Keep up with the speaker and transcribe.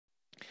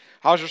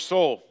How's your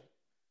soul?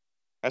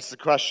 That's the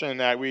question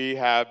that we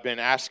have been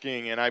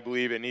asking, and I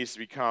believe it needs to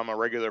become a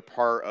regular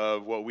part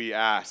of what we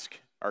ask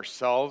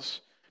ourselves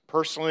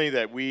personally,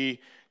 that we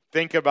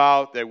think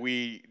about, that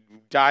we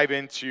dive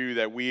into,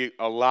 that we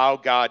allow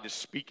God to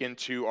speak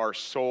into our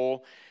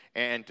soul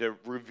and to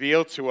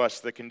reveal to us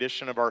the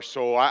condition of our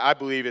soul. I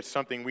believe it's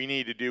something we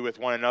need to do with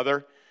one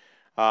another.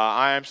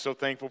 I am so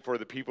thankful for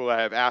the people that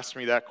have asked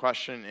me that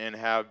question and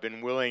have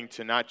been willing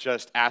to not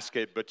just ask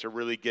it, but to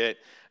really get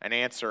an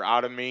answer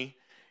out of me.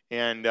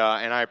 And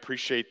I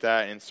appreciate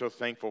that and so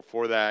thankful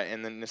for that.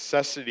 And the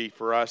necessity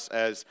for us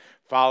as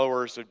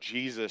followers of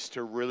Jesus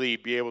to really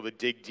be able to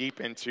dig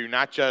deep into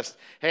not just,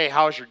 hey,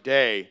 how's your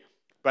day,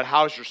 but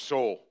how's your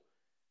soul?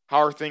 How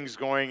are things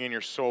going in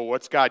your soul?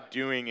 What's God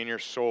doing in your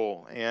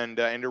soul? And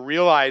to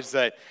realize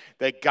that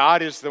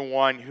God is the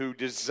one who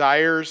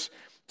desires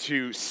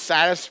to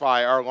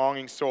satisfy our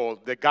longing soul,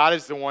 that God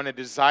is the one that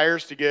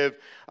desires to give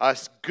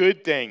us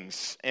good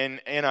things in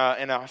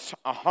a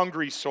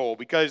hungry soul.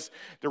 Because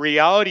the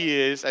reality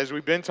is, as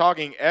we've been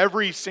talking,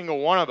 every single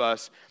one of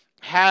us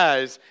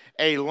has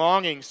a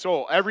longing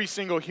soul. Every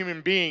single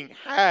human being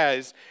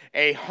has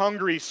a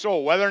hungry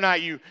soul. Whether or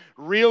not you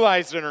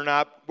realize it or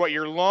not, what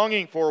you're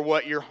longing for,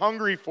 what you're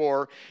hungry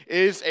for,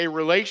 is a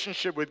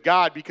relationship with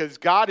God, because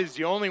God is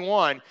the only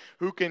one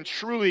who can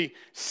truly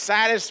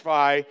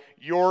satisfy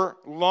your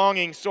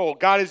longing soul.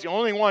 God is the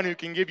only one who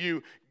can give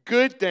you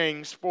good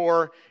things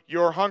for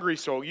your hungry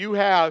soul. You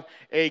have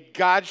a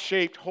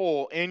God-shaped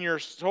hole in your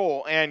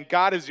soul, and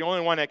God is the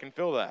only one that can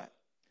fill that.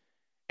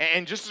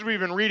 And just as we've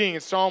been reading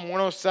in Psalm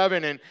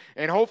 107,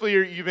 and hopefully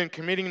you've been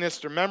committing this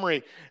to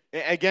memory,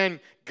 again,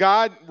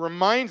 God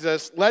reminds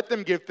us, let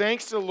them give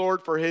thanks to the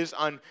Lord for his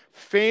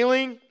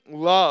unfailing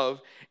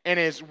love and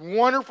his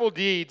wonderful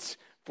deeds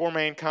for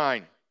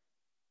mankind.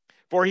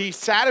 For he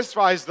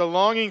satisfies the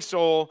longing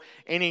soul,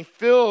 and he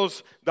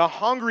fills the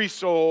hungry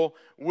soul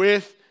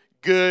with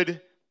good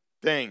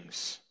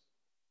things.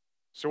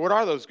 So what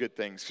are those good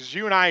things? Because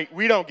you and I,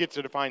 we don't get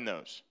to define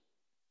those.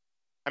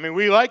 I mean,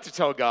 we like to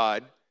tell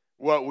God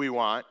what we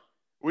want.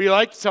 We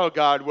like to tell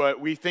God what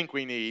we think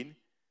we need.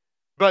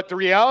 But the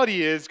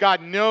reality is,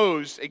 God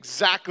knows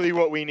exactly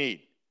what we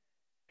need.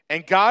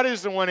 And God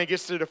is the one that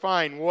gets to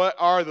define what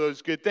are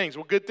those good things.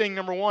 Well, good thing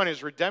number one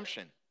is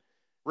redemption.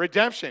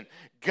 Redemption.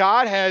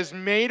 God has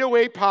made a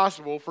way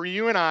possible for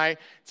you and I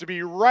to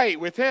be right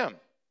with him.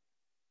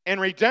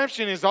 And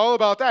redemption is all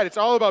about that. It's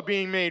all about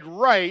being made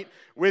right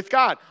with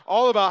God.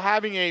 All about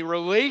having a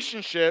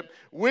relationship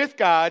with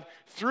God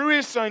through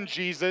his son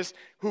Jesus,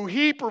 who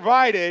he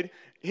provided.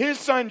 His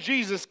son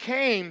Jesus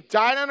came,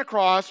 died on the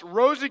cross,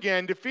 rose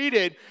again,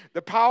 defeated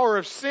the power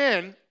of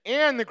sin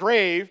and the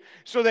grave,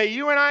 so that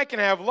you and I can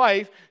have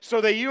life,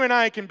 so that you and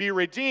I can be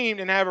redeemed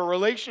and have a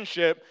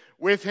relationship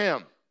with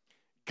him.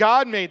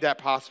 God made that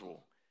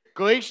possible.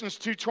 Galatians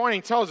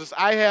 2:20 tells us,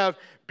 I have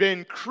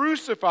been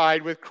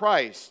crucified with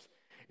Christ.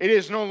 It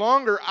is no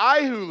longer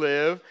I who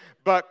live,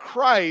 but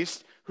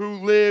Christ who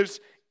lives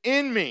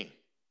in me.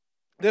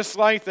 This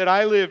life that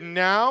I live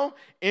now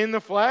in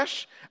the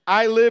flesh,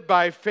 I live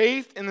by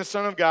faith in the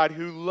Son of God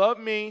who loved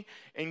me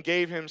and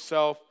gave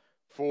himself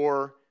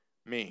for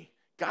me.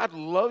 God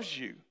loves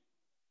you.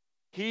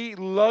 He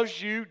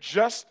loves you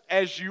just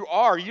as you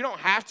are. You don't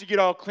have to get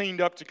all cleaned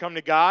up to come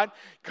to God.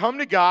 Come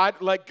to God.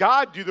 Let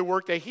God do the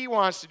work that he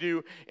wants to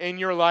do in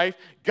your life.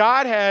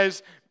 God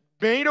has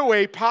made a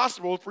way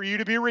possible for you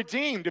to be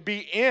redeemed, to be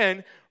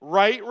in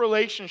right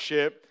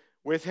relationship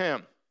with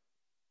him.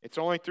 It's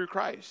only through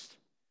Christ.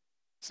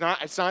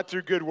 It's not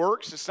through good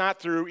works. It's not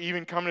through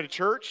even coming to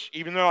church.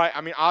 Even though,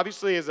 I mean,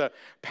 obviously as a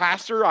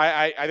pastor,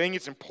 I think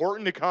it's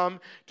important to come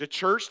to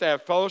church, to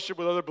have fellowship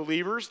with other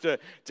believers, to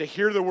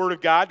hear the word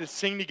of God, to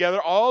sing together.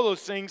 All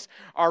those things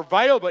are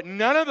vital, but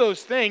none of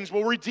those things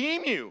will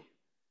redeem you.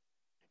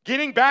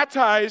 Getting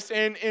baptized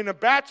in a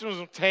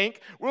baptismal tank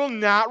will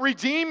not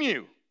redeem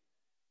you.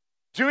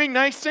 Doing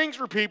nice things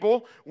for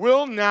people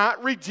will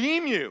not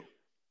redeem you.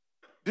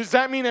 Does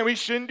that mean that we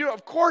shouldn't do it?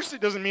 Of course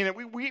it doesn't mean that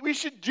we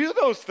should do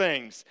those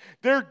things.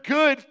 They're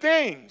good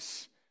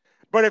things.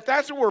 But if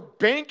that's what we're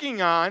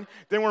banking on,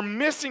 then we're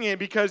missing it,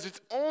 because it's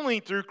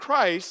only through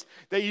Christ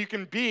that you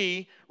can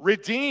be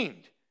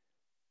redeemed.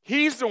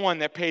 He's the one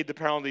that paid the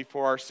penalty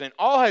for our sin.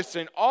 All has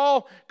sinned.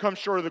 All come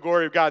short of the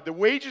glory of God. The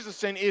wages of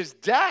sin is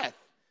death.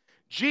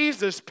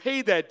 Jesus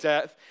paid that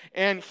debt,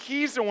 and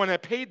he's the one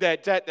that paid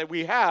that debt that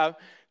we have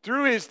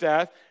through his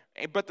death.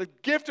 But the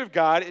gift of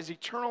God is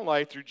eternal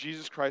life through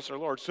Jesus Christ our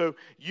Lord. So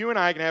you and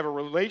I can have a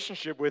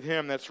relationship with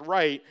him that's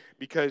right,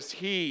 because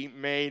he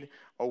made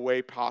a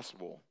way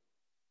possible.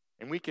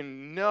 And we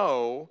can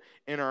know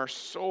in our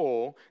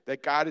soul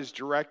that God is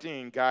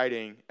directing and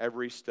guiding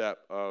every step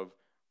of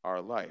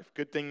our life.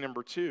 Good thing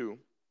number two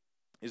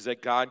is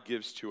that God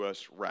gives to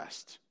us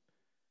rest.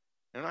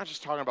 And I'm not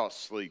just talking about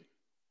sleep.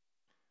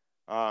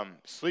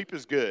 Sleep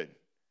is good.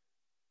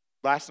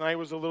 Last night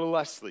was a little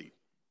less sleep.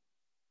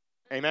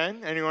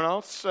 Amen? Anyone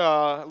else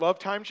love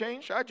time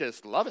change? I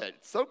just love it.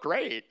 It's so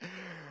great.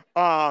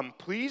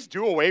 Please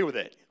do away with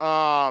it.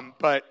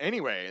 But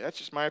anyway, that's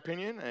just my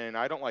opinion, and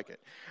I don't like it.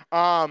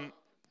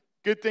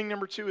 Good thing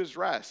number 2 is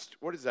rest.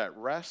 What is that?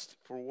 Rest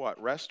for what?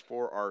 Rest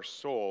for our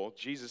soul.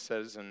 Jesus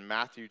says in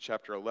Matthew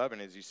chapter 11,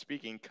 as he's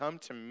speaking, "Come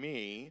to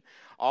me,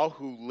 all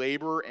who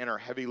labor and are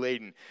heavy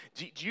laden."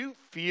 Do you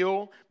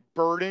feel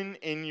burden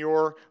in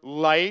your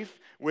life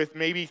with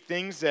maybe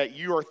things that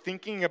you are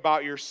thinking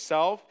about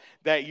yourself,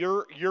 that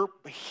you're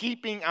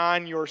heaping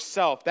on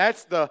yourself?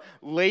 That's the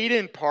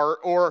laden part,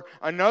 or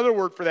another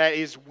word for that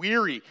is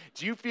weary.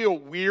 Do you feel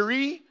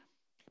weary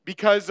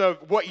because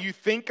of what you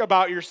think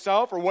about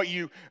yourself or what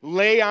you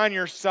lay on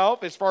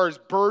yourself as far as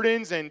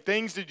burdens and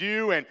things to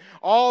do and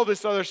all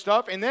this other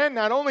stuff? And then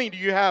not only do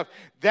you have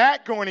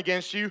that going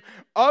against you,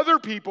 other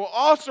people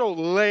also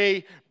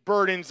lay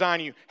burdens on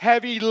you.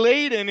 Heavy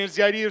laden is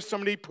the idea of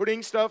somebody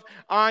putting stuff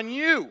on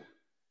you.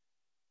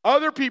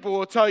 Other people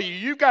will tell you,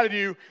 you've got to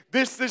do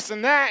this, this,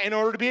 and that in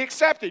order to be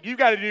accepted. You've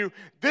got to do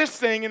this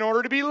thing in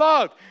order to be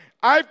loved.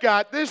 I've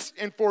got this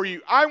in for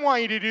you. I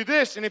want you to do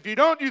this, and if you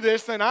don't do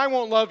this, then I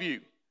won't love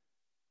you.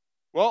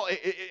 Well,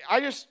 I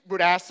just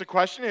would ask the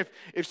question,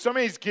 if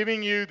somebody's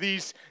giving you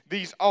these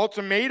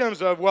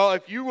ultimatums of, well,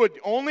 if you would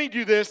only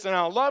do this, then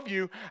I'll love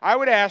you, I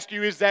would ask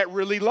you, is that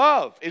really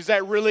love? Is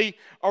that really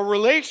a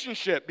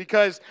relationship?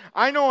 Because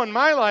I know in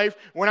my life,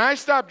 when I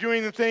stopped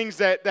doing the things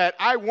that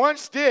I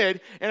once did,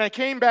 and I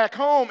came back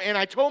home and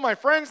I told my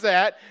friends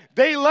that,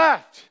 they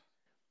left.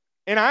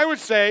 And I would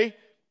say,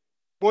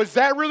 was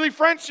that really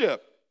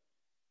friendship?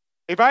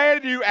 If I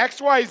had to do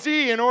X, Y,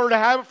 Z in order to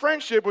have a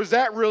friendship, was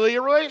that really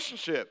a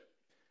relationship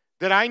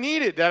that I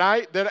needed?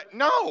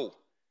 No.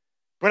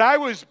 But I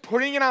was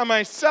putting it on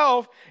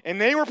myself, and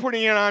they were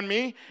putting it on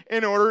me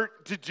in order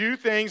to do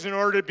things, in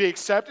order to be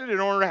accepted, in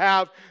order to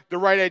have the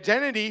right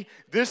identity.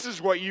 This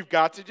is what you've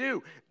got to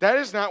do. That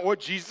is not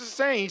what Jesus is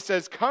saying. He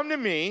says, "Come to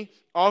me,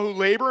 all who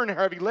labor and are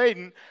heavy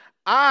laden.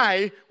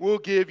 I will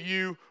give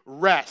you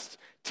rest.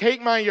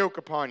 Take my yoke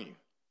upon you.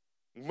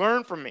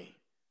 Learn from me.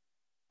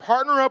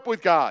 Partner up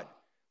with God.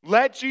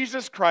 Let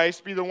Jesus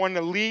Christ be the one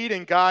to lead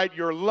and guide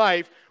your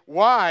life."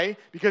 Why?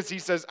 Because he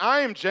says, "I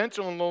am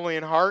gentle and lowly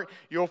in heart.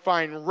 You'll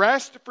find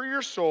rest for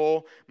your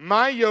soul.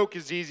 My yoke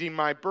is easy.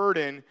 My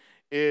burden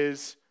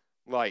is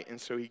light."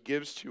 And so he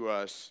gives to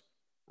us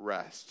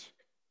rest.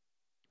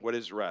 What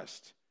is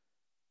rest?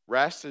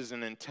 Rest is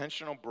an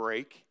intentional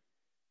break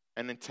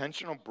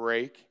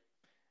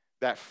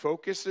that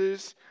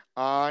focuses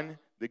on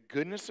the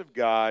goodness of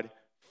God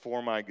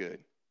for my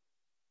good.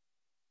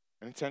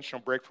 An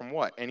intentional break from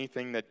what?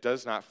 Anything that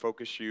does not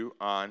focus you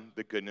on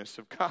the goodness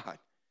of God.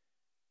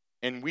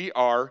 And we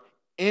are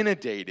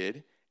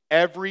inundated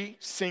every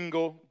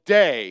single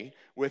day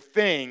with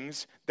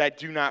things that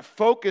do not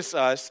focus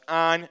us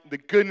on the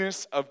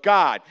goodness of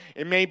God.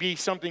 It may be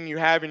something you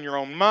have in your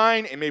own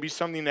mind. It may be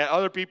something that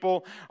other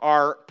people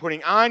are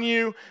putting on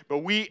you. But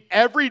we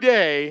every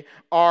day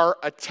are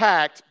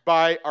attacked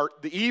by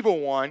the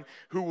evil one,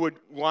 who would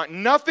want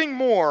nothing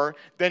more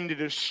than to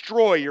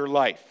destroy your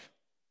life.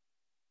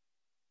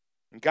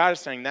 And God is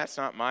saying, that's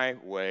not my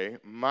way.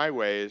 My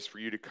way is for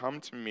you to come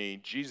to me.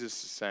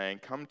 Jesus is saying,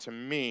 come to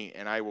me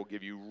and I will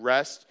give you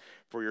rest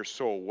for your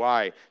soul.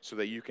 Why? So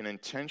that you can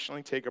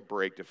intentionally take a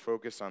break to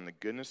focus on the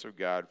goodness of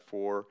God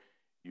for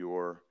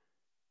your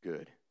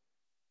good.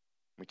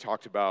 We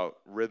talked about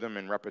rhythm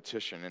and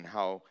repetition and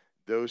how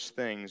those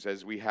things,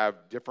 as we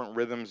have different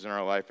rhythms in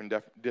our life and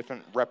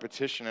different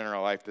repetition in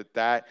our life,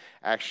 that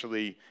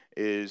actually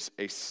is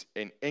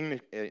an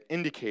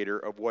indicator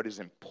of what is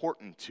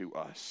important to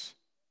us.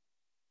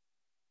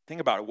 Think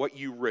about it. What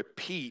you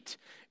repeat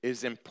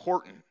is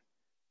important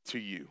to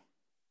you.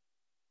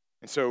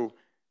 And so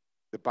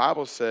the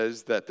Bible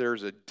says that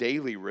there's a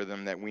daily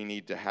rhythm that we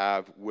need to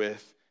have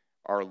with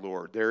our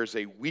Lord. There is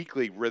a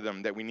weekly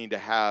rhythm that we need to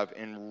have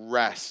in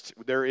rest.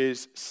 There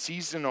is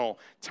seasonal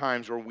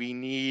times where we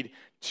need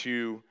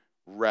to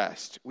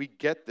rest. We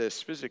get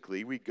this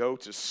physically. We go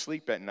to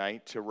sleep at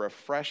night to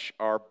refresh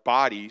our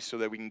body so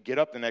that we can get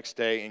up the next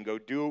day and go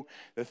do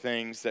the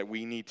things that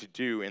we need to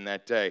do in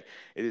that day.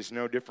 It is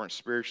no different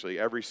spiritually.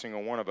 Every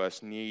single one of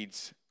us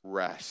needs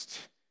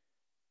rest.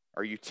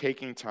 Are you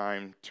taking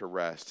time to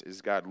rest?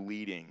 Is God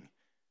leading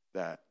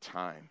that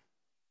time?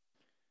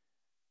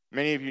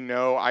 Many of you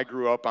know I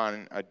grew up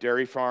on a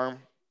dairy farm.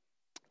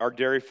 Our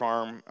dairy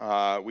farm,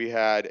 we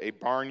had a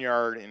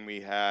barnyard and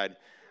we had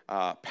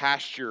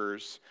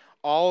pastures.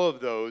 All of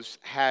those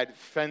had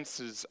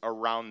fences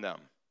around them.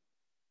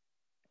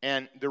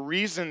 And the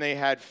reason they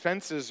had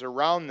fences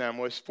around them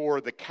was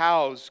for the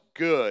cows'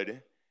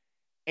 good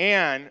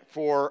and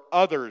for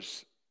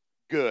others'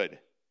 good.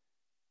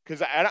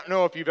 Because I don't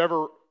know if you've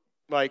ever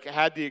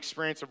had the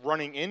experience of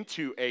running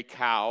into a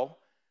cow.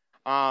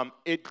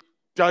 It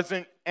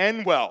doesn't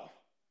end well.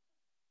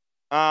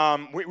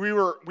 We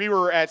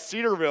were at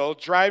Cedarville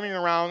driving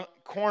around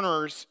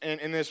corners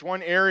in this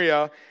one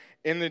area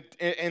in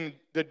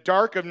the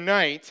dark of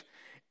night,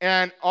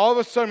 and all of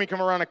a sudden we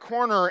come around a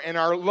corner and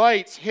our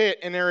lights hit,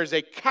 and there is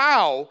a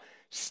cow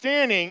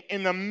standing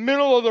in the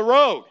middle of the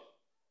road.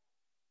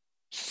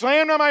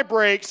 slammed on my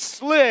brakes,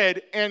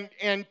 slid,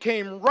 and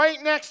came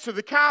right next to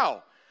the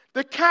cow.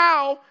 The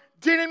cow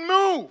didn't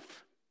move.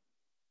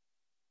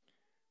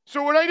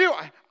 So what do?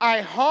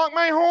 I honk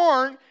my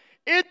horn.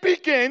 It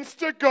begins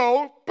to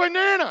go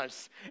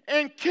bananas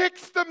and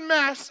kicks the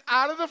mess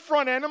out of the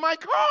front end of my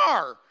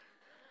car.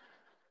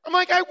 I'm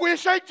like, I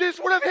wish I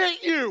just would have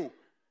hit you.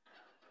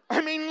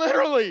 I mean,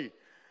 literally.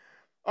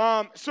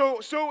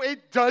 So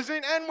it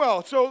doesn't end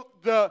well. So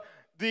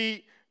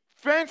the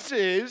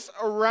fences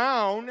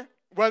around,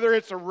 whether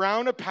it's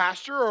around a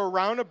pasture or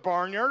around a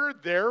barnyard, are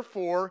there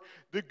for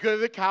the good of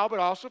the cow, but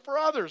also for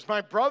others.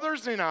 My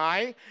brothers and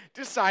I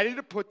decided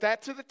to put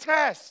that to the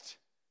test.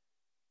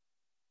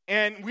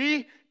 And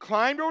we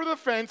climbed over the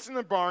fence in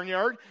the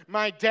barnyard.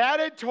 My dad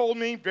had told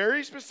me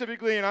very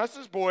specifically, and us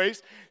as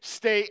boys,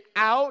 stay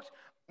out.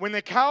 When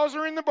the cows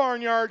are in the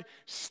barnyard,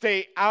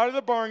 stay out of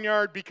the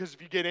barnyard, because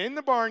if you get in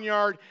the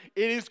barnyard,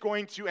 it is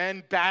going to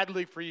end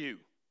badly for you.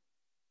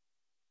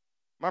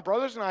 My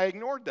brothers and I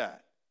ignored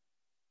that.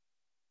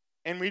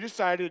 And we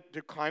decided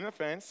to climb the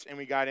fence, and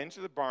we got into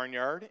the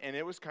barnyard, and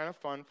it was kind of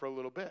fun for a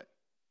little bit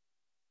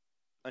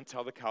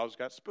until the cows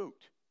got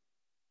spooked.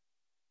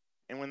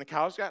 And when the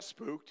cows got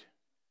spooked,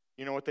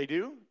 you know what they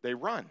do? They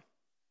run.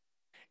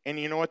 And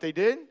you know what they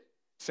did?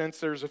 Since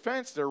there's a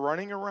fence, they're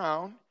running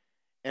around.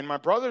 And my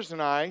brothers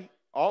and I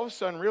all of a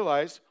sudden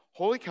realized,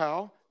 holy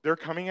cow, they're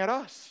coming at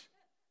us.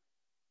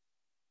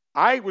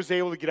 I was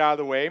able to get out of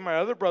the way. My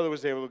other brother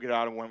was able to get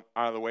out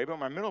of the way, but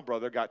my middle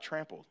brother got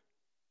trampled.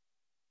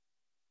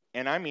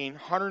 And I mean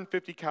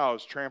 150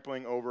 cows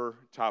trampling over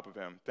top of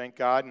him. Thank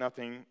God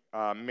nothing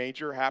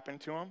major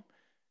happened to him.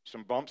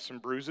 Some bumps, some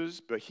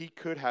bruises, but he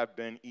could have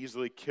been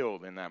easily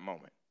killed in that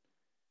moment.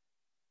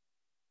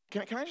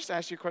 Can I just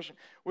ask you a question?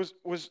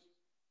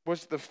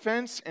 Was the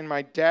fence and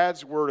my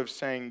dad's word of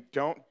saying,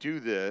 don't do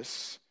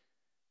this,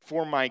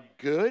 for my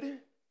good?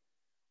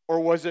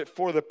 Or was it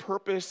for the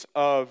purpose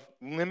of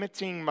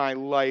limiting my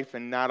life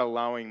and not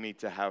allowing me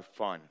to have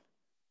fun?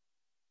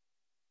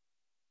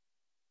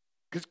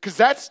 Because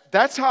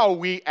that's how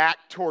we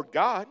act toward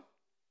God.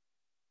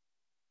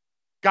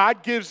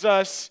 God gives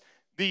us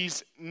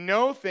these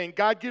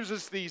God gives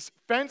us these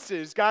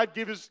fences. God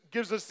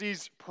gives us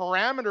these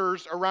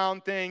parameters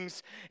around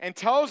things and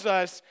tells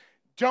us,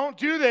 don't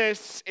do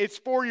this, it's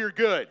for your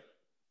good.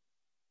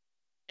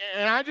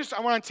 And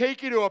I want to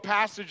take you to a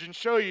passage and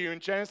show you in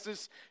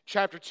Genesis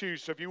chapter 2.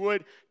 So if you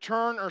would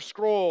turn or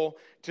scroll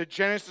to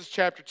Genesis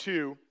chapter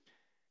 2.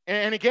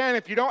 And again,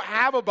 if you don't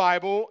have a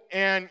Bible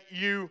and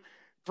you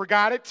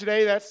forgot it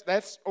today,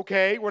 that's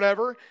okay,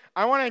 whatever.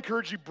 I want to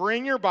encourage you,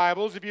 bring your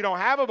Bibles. If you don't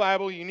have a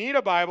Bible, you need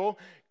a Bible,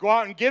 go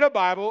out and get a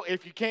Bible.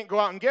 If you can't go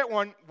out and get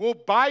one, we'll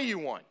buy you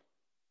one.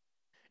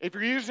 If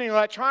you're using an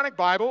electronic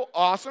Bible,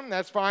 awesome,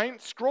 that's fine.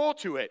 Scroll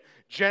to it.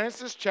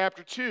 Genesis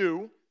chapter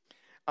 2,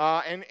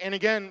 and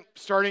again,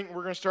 we're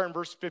going to start in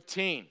verse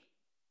 15.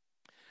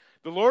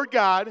 The Lord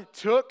God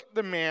took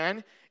the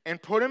man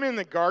and put him in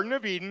the Garden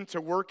of Eden to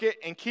work it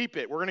and keep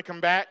it. We're going to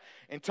come back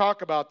and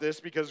talk about this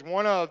because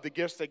one of the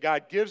gifts that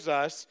God gives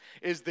us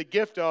is the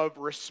gift of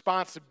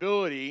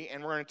responsibility,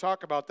 and we're going to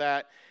talk about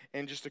that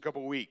in just a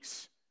couple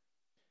weeks.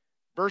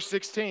 Verse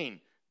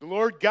 16, the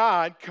Lord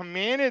God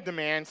commanded the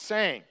man,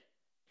 saying,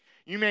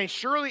 you may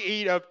surely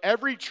eat of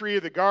every tree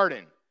of the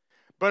garden,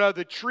 but of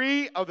the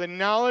tree of the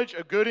knowledge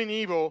of good and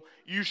evil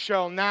you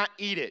shall not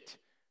eat it.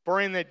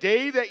 For in the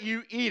day that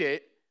you eat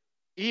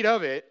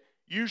of it,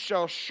 you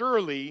shall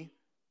surely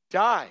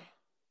die.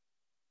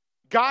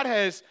 God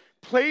has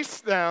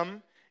placed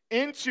them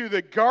into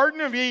the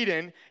Garden of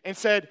Eden and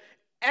said,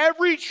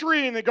 every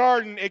tree in the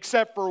garden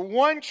except for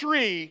one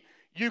tree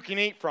you can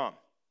eat from.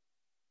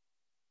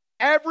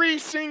 Every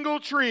single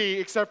tree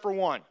except for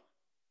one.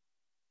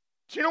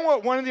 Do you know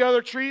what one of the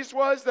other trees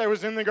was that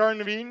was in the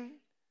Garden of Eden?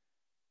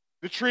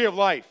 The tree of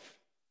life.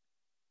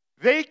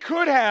 They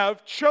could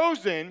have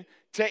chosen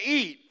to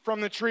eat from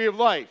the tree of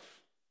life.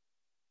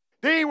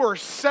 They were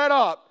set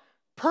up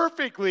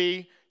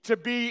perfectly to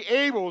be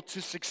able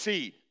to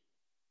succeed.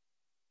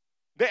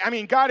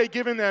 God had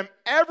given them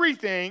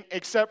everything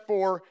except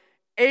for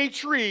a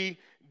tree.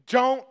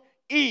 Don't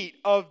eat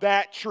of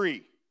that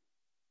tree.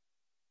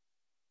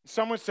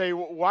 Some would say,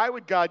 well, why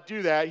would God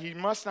do that? He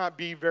must not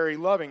be very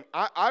loving.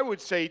 I would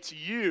say to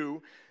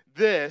you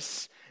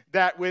this,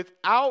 that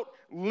without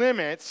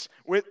limits,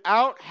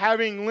 without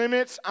having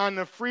limits on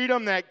the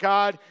freedom that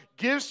God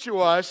gives to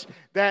us,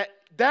 that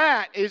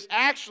is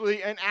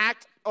actually an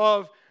act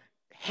of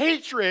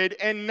hatred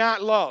and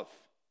not love.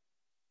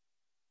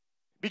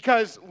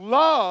 Because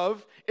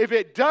love, if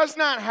it does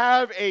not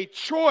have a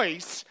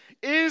choice,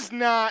 is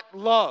not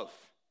love.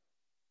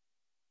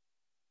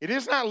 It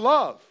is not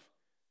love.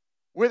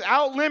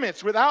 Without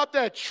limits, without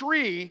that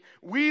tree,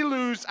 we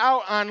lose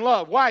out on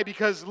love. Why?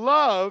 Because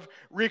love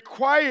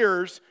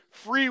requires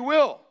free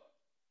will.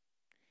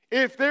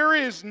 If there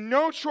is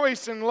no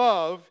choice in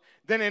love,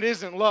 then it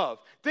isn't love.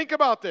 Think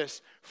about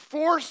this.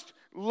 Forced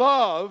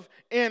love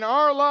in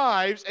our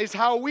lives is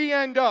how we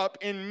end up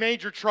in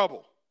major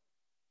trouble.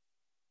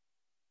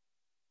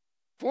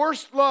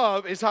 Forced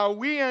love is how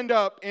we end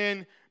up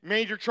in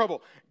major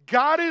trouble.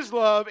 God is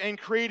love and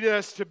created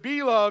us to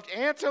be loved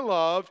and to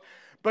love.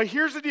 But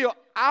here's the deal.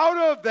 Out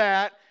of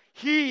that,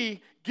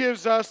 he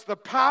gives us the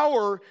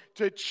power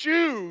to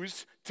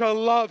choose to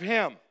love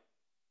him.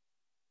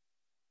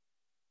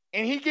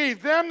 And he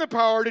gave them the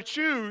power to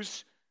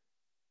choose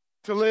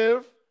to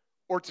live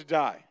or to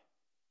die.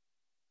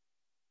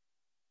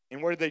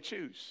 And what did they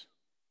choose?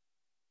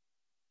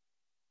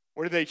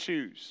 What did they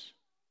choose?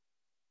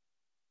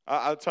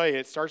 I'll tell you,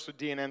 it starts with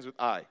D and ends with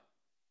I.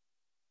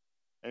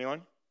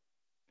 Anyone?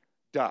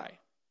 Die.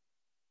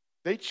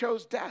 They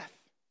chose death.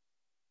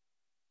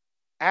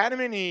 Adam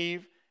and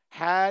Eve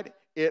had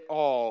it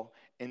all,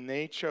 and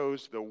they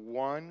chose the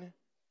one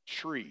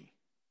tree.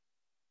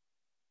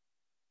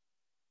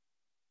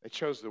 They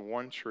chose the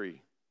one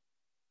tree.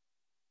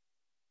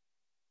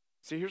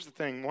 See, here's the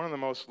thing. One of the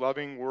most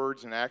loving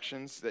words and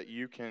actions that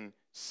you can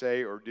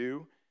say or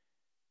do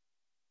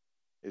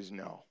is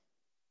no.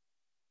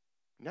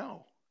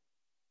 No.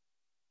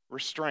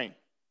 Restraint.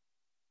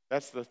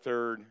 That's the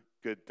third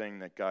good thing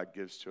that God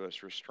gives to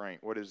us,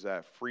 restraint. What is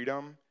that?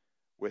 Freedom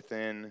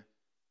within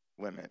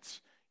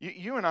limits.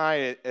 You and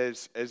I,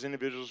 as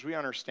individuals, we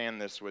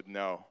understand this with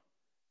no.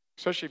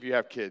 Especially if you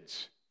have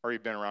kids or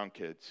you've been around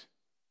kids.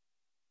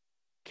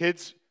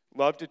 Kids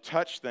love to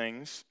touch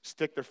things,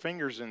 stick their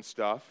fingers in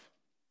stuff,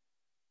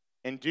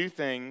 and do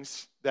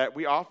things that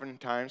we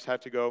oftentimes have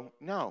to go,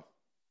 no,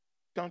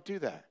 don't do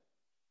that.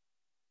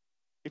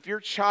 If your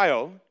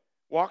child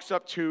walks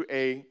up to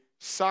a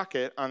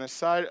socket on the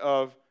side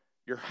of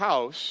your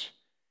house,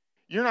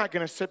 you're not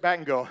going to sit back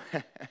and go,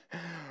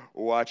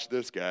 watch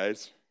this,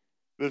 guys.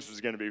 This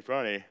is going to be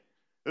funny.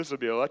 This will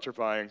be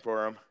electrifying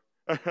for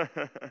them.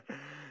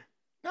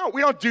 No,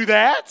 we don't do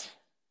that.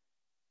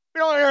 We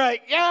don't, you're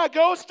like, yeah,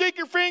 go stick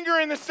your finger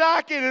in the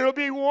socket. It'll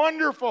be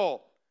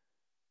wonderful.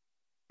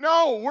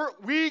 No,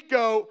 we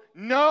go,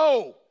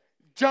 no,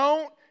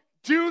 don't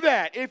do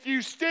that. If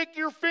you stick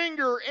your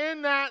finger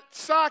in that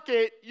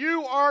socket,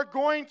 you are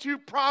going to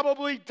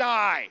probably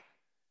die.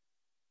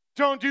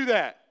 Don't do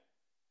that.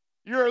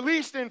 You're at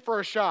least in for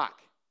a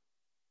shock.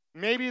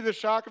 Maybe the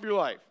shock of your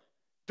life.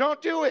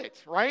 Don't do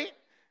it, right?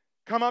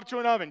 Come up to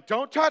an oven.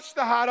 Don't touch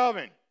the hot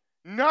oven.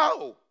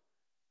 No.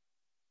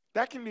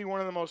 That can be one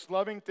of the most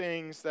loving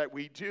things that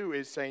we do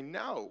is say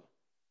no.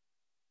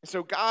 And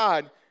so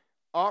God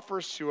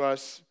offers to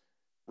us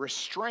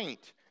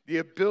restraint, the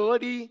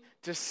ability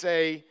to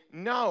say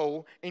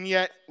no and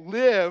yet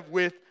live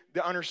with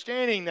the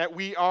understanding that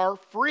we are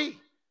free.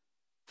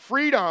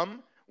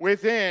 Freedom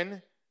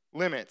within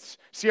limits.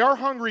 See, our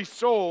hungry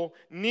soul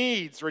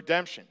needs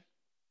redemption.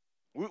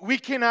 We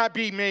cannot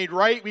be made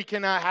right. We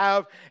cannot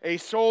have a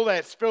soul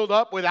that's filled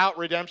up without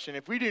redemption.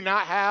 If we do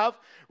not have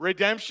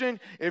redemption,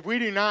 if we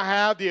do not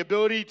have the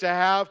ability to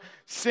have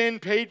sin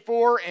paid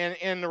for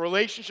and the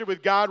relationship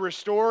with God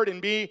restored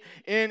and be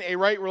in a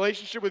right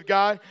relationship with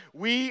God,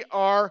 we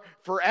are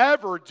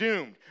forever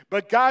doomed.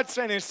 But God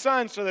sent His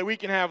Son so that we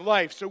can have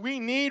life. So we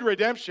need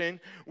redemption.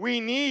 We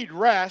need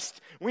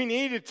rest. We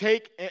need to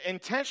take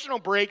intentional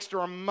breaks to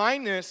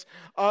remind us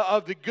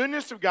of the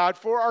goodness of God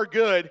for our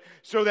good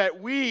so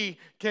that we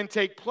can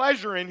take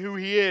pleasure in who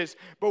He is.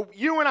 But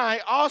you and I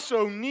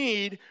also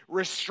need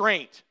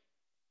restraint.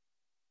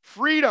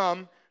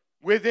 Freedom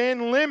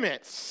within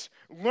limits.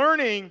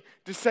 Learning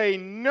to say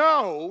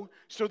no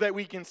so that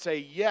we can say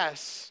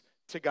yes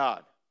to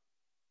God.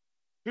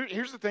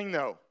 Here's the thing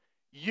though.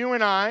 You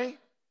and I,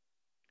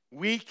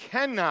 we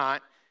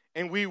cannot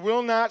and we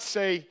will not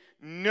say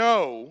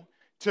no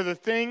to the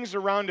things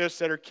around us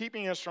that are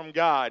keeping us from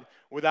God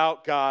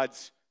without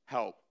God's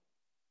help.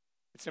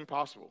 It's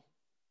impossible.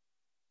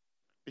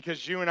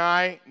 Because you and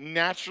I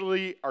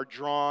naturally are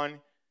drawn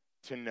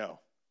to no.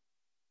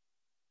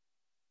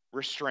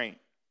 Restraint.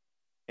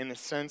 In the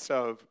sense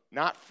of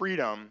not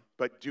freedom,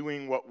 but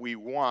doing what we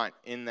want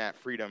in that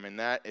freedom. And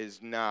that is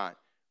not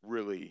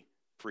really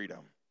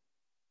freedom.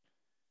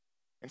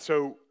 And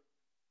so,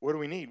 what do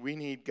we need? We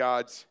need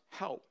God's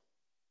help.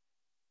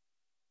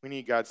 We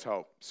need God's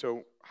help.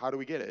 So, how do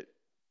we get it?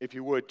 If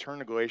you would, turn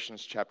to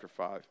Galatians chapter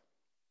 5.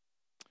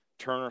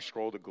 Turn or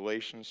scroll to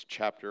Galatians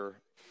chapter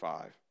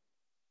 5.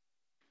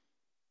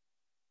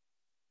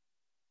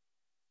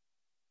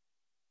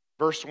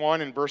 Verse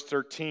 1 and verse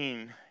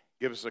 13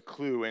 give us a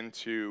clue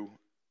into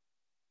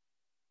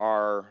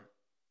our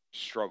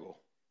struggle.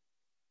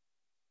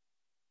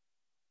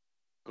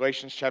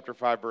 Galatians chapter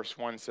 5 verse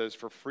 1 says,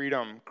 "For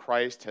freedom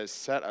Christ has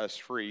set us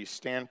free.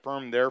 Stand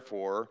firm,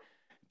 therefore.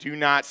 Do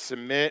not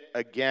submit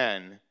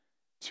again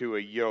to a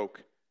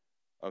yoke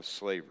of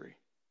slavery."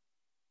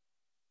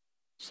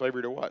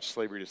 Slavery to what?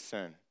 Slavery to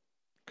sin.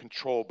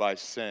 Controlled by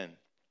sin.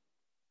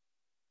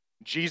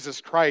 Jesus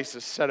Christ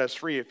has set us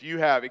free. If you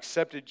have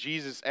accepted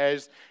Jesus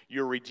as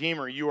your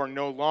Redeemer, you are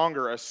no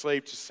longer a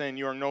slave to sin.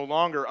 You are no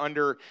longer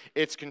under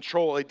its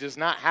control. It does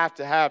not have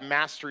to have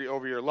mastery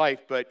over your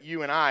life, but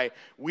you and I,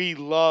 we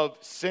love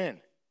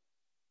sin.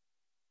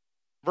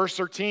 Verse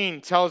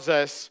 13 tells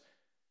us,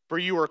 "For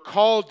you are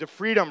called to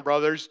freedom,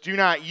 brothers. Do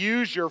not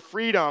use your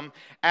freedom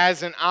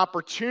as an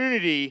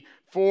opportunity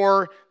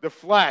for the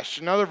flesh.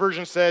 Another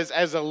version says,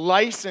 as a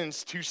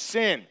license to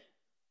sin.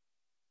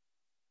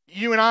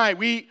 You and I,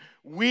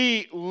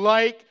 we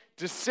like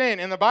to sin.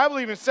 And the Bible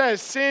even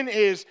says sin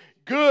is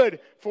good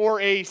for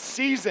a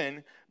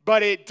season,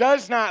 but it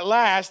does not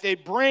last.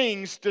 It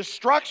brings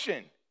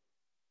destruction.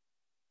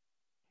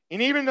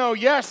 And even though,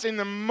 yes, in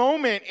the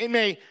moment it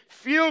may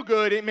feel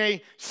good, it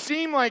may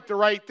seem like the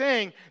right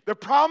thing, the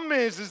problem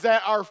is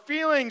that our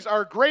feelings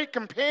are great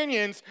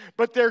companions,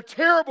 but they're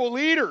terrible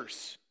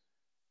leaders.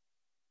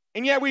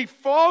 And yet we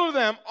follow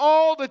them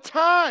all the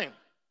time.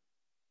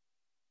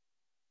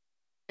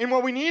 And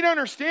what we need to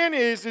understand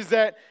is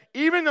that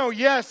even though,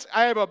 yes,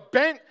 I have a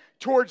bent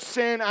towards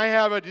sin, I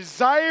have a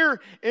desire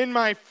in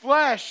my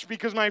flesh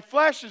because my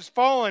flesh is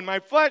fallen, my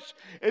flesh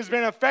has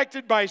been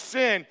affected by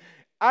sin.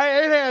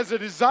 It has a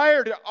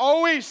desire to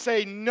always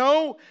say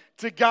no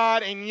to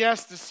God and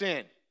yes to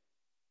sin.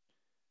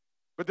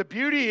 But the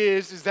beauty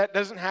is that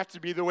doesn't have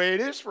to be the way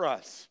it is for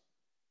us.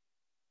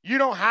 You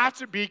don't have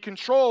to be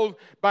controlled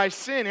by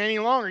sin any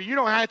longer. You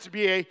don't have to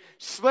be a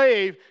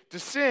slave to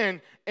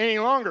sin any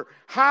longer.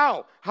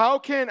 How? How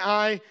can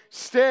I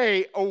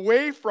stay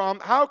away from,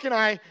 how can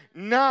I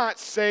not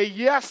say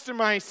yes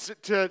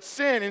to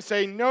sin and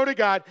say no to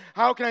God?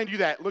 How can I do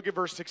that? Look at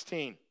verse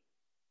 16.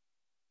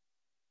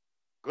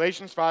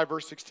 Galatians 5,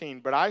 verse 16.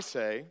 But I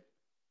say,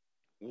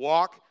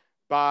 walk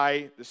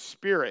by the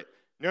Spirit.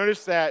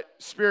 Notice that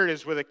Spirit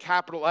is with a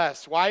capital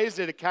S. Why is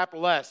it a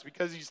capital S?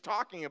 Because he's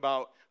talking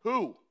about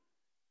who?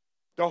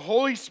 The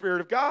Holy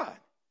Spirit of God.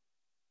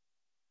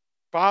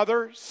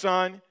 Father,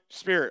 Son,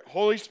 Spirit.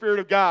 Holy Spirit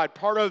of God,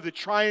 part of the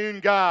triune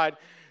God.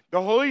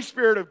 The Holy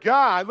Spirit of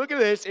God, look at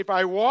this. If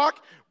I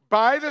walk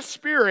by the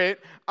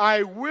Spirit,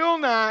 I will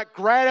not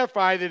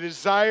gratify the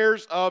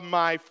desires of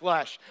my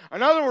flesh.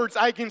 In other words,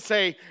 I can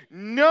say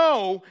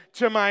no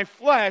to my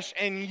flesh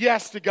and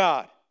yes to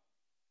God.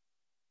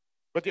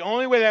 But the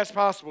only way that's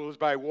possible is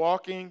by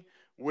walking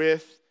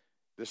with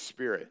the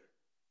Spirit.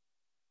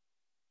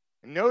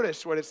 And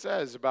notice what it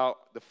says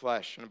about the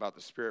flesh and about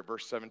the Spirit,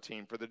 verse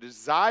 17. For the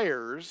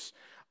desires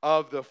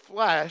of the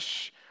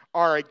flesh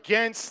are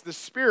against the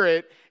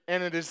Spirit,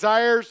 and the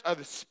desires of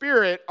the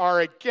Spirit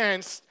are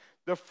against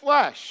the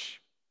flesh.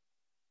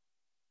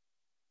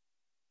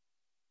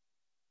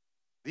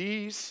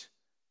 These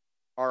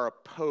are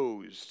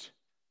opposed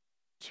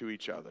to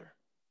each other.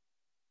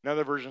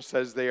 Another version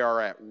says they are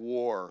at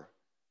war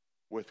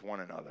with one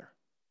another.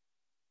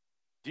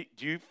 Do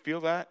you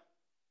feel that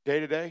day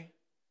to day?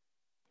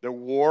 The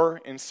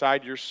war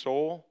inside your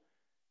soul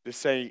to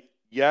say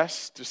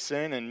yes to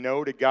sin and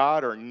no to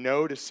God, or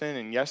no to sin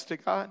and yes to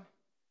God?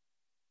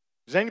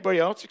 Does anybody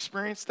else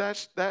experience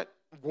that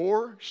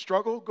war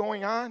struggle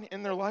going on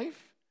in their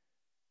life?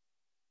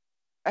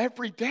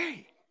 Every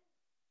day.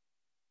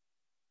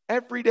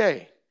 Every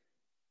day.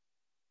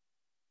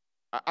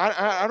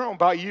 I don't know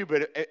about you,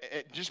 but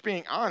just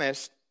being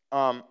honest,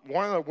 one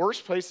of the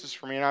worst places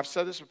for me, and I've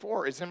said this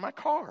before, is in my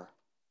car.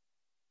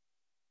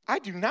 I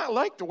do not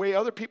like the way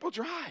other people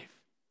drive.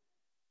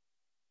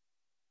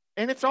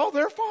 And it's all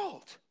their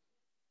fault.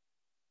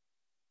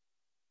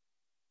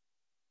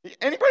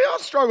 Anybody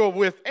else struggle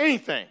with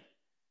anything?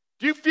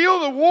 Do you feel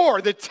the war,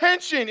 the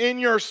tension in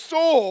your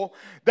soul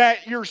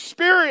that your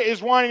spirit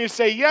is wanting to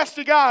say yes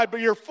to God,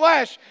 but your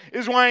flesh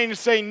is wanting to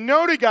say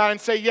no to God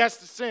and say yes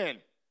to sin?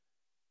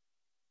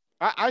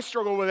 I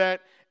struggle with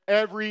that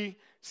every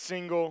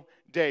single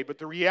day. But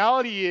the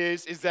reality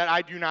is that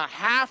I do not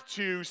have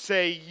to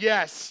say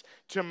yes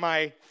to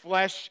my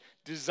flesh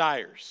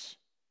desires.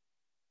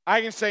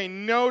 I can say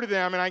no to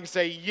them and I can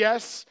say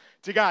yes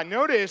to God.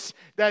 Notice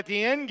that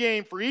the end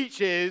game for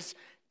each is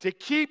to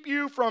keep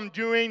you from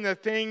doing the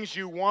things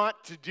you want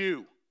to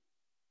do.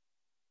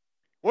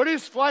 What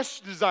is flesh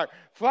desire?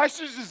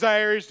 Flesh's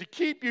desire is to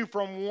keep you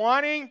from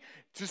wanting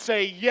to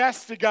say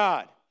yes to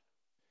God.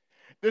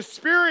 The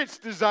Spirit's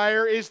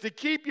desire is to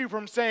keep you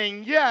from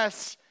saying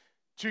yes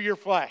to your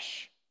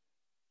flesh,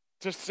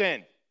 to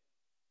sin.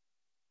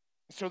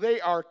 So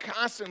they are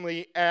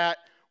constantly at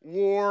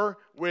war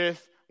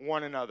with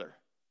one another.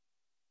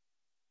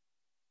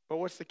 But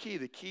what's the key?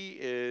 The key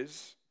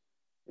is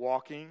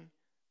walking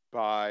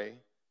by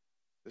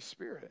the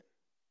Spirit.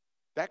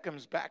 That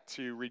comes back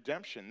to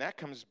redemption. That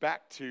comes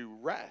back to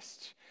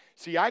rest.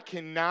 See, I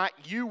cannot,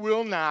 you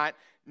will not,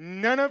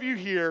 none of you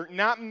here,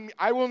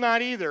 I will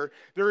not either.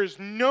 There is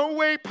no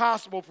way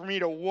possible for me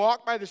to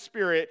walk by the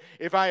Spirit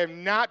if I have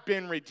not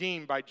been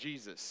redeemed by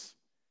Jesus.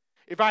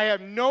 If I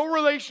have no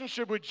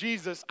relationship with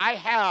Jesus, I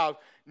have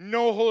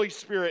no Holy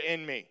Spirit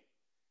in me.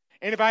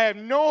 And if I have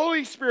no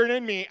Holy Spirit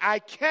in me, I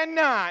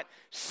cannot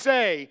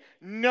say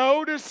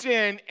no to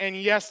sin and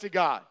yes to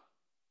God.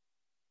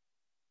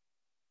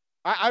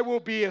 I will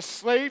be a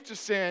slave to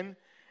sin,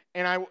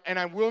 and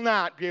I will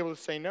not be able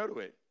to say no to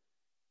it.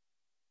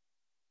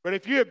 But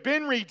if you have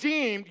been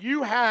redeemed,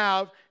 you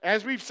have,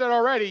 as we've said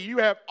already, you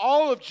have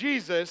all of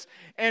Jesus.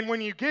 And when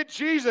you get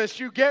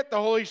Jesus, you get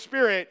the Holy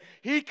Spirit.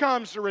 He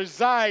comes to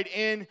reside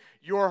in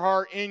your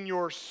heart, in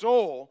your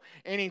soul.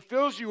 And He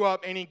fills you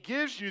up and He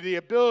gives you the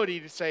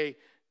ability to say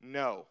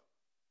no.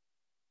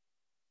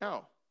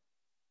 No.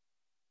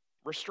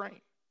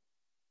 restraint.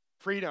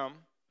 Freedom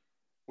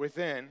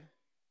within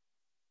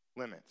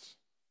limits.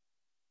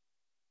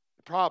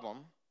 The problem,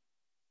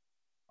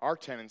 our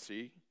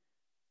tendency,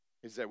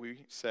 is that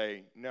we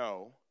say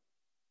no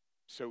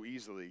so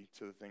easily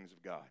to the things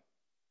of God.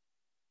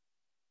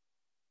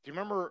 Do you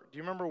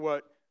remember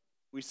what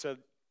we said,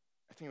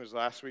 I think it was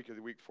last week or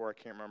the week before, I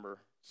can't remember,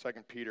 2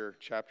 Peter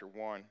chapter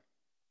 1.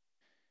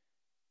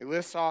 It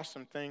lists off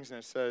some things and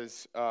it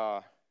says,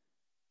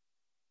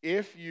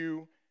 if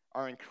you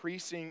are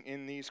increasing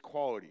in these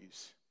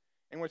qualities.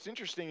 And what's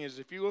interesting is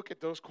if you look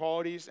at those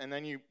qualities and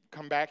then you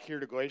come back here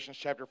to Galatians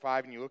chapter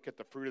 5 and you look at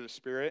the fruit of the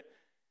Spirit,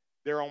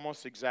 they're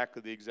almost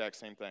exactly the exact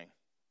same thing.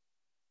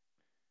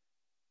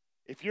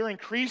 If you're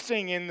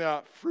increasing in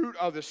the fruit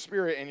of the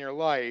Spirit in your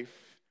life,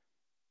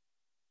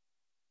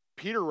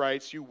 Peter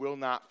writes, you will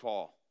not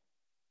fall.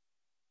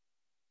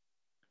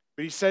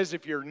 But he says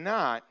if you're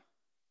not,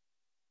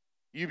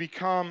 you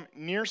become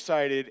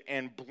nearsighted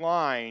and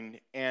blind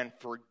and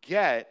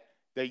forget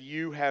that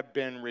you have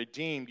been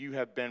redeemed, you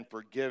have been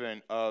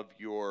forgiven of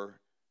your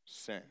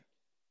sin.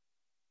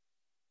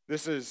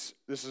 This is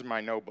my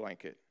no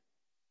blanket.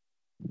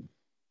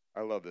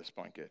 I love this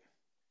blanket.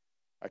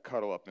 I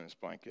cuddle up in this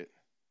blanket.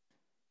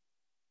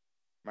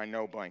 My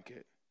no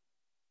blanket.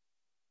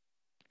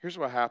 Here's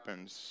what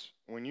happens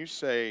when you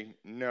say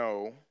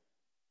no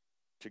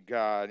to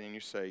God and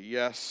you say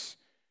yes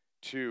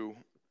to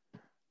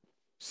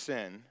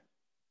sin.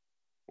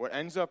 What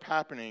ends up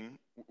happening,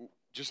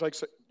 just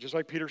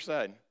like Peter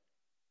said,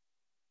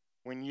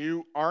 when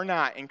you are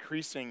not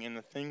increasing in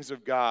the things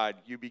of God,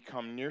 you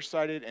become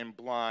nearsighted and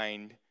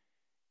blind,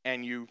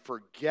 and you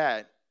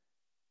forget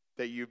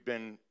that you've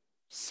been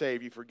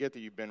saved. You forget that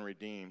you've been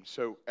redeemed.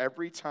 So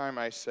every time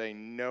I say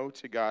no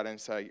to God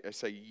and I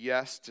say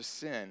yes to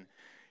sin,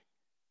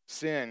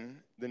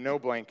 the no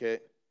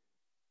blanket,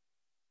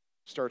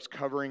 starts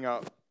covering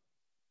up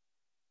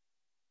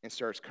and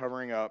starts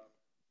covering up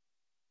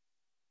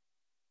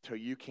till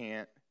you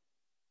can't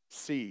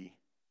see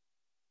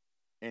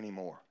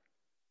anymore.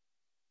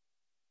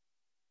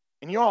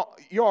 And you all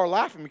are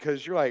laughing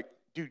because you're like,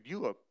 dude, you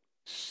look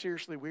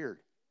seriously weird.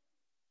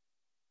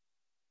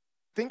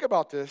 Think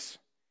about this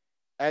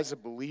as a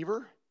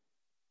believer,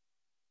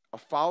 a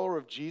follower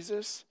of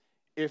Jesus.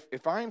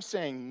 If I'm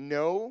saying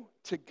no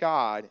to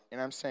God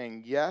and I'm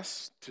saying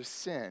yes to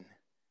sin,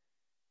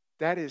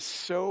 that is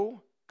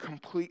so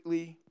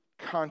completely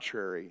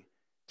contrary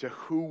to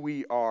who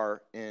we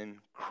are in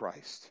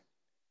Christ.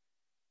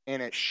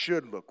 And it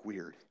should look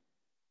weird.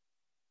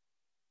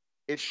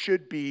 It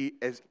should be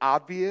as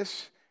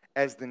obvious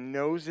as the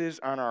noses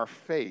on our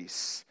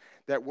face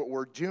that what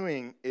we're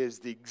doing is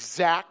the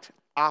exact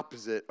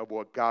opposite of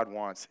what God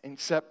wants.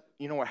 Except,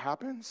 you know what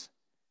happens?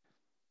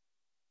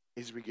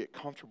 Is we get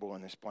comfortable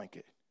in this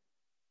blanket.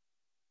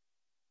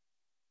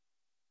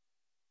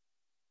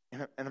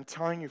 And I'm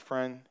telling you,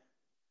 friend,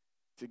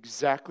 it's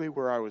exactly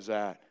where I was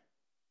at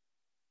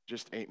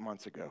just 8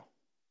 months ago.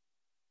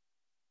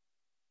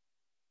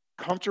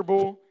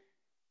 Comfortable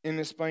in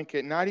this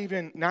blanket, not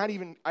even,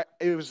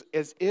 it was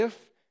as if,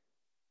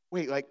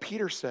 like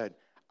Peter said,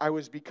 I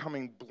was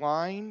becoming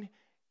blind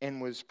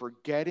and was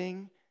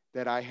forgetting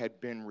that I had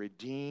been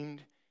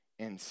redeemed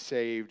and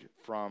saved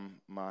from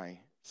my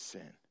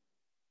sin.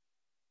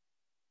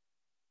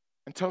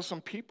 Until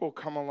some people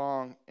come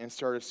along and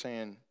started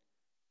saying,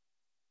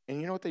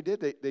 and you know what they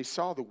did? They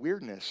saw the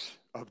weirdness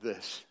of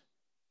this.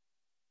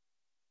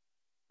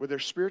 With their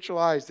spiritual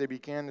eyes, they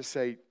began to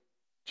say,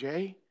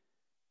 Jay,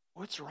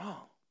 what's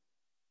wrong?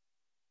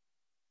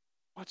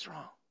 What's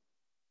wrong?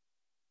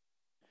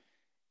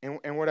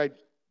 And what I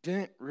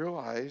didn't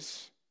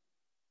realize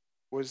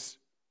was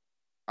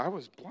I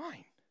was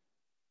blind.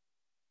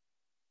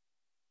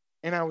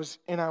 And I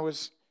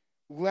was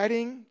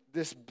letting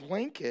this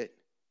blanket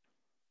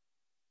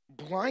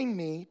blind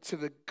me to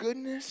the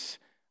goodness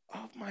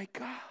of my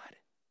God.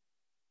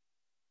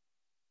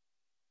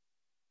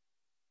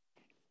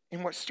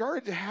 And what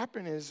started to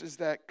happen is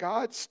that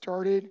God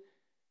started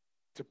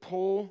to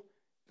pull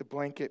the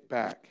blanket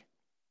back.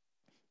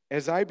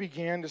 As I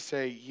began to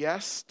say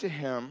yes to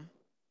Him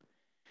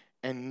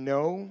and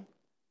no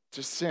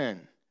to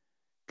sin,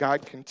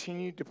 God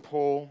continued to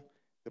pull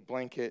the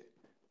blanket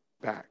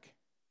back.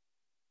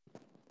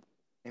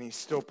 And He's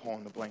still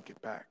pulling the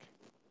blanket back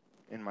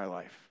in my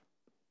life.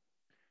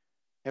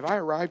 Have I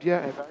arrived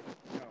yet?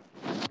 No,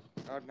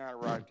 I've not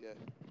arrived yet.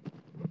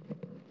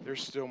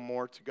 There's still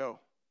more to go.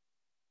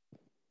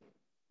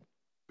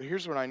 But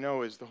here's what I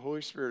know is the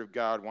Holy Spirit of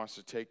God wants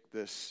to take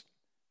this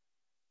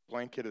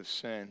blanket of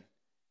sin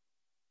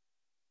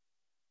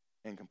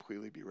and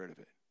completely be rid of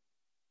it.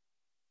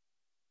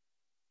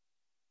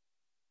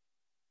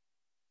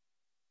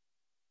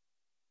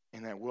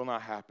 And that will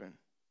not happen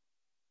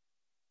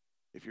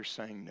if you're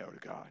saying no to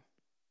God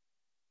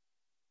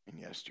and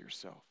yes to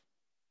yourself.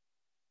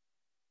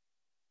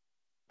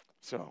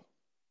 So,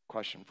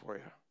 question for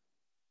you.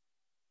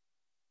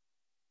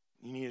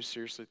 You need to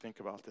seriously think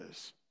about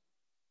this.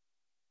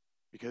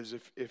 Because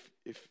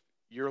if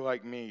you're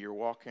like me, you're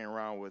walking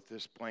around with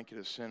this blanket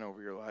of sin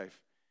over your life,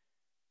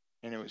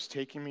 And it was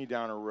taking me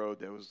down a road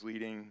that was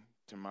leading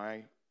to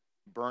my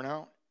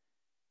burnout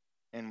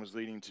and was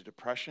leading to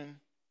depression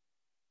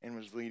and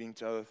was leading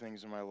to other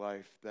things in my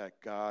life that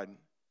God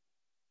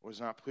was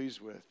not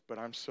pleased with. But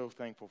I'm so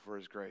thankful for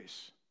his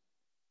grace.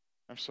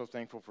 I'm so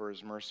thankful for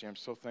his mercy. I'm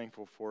so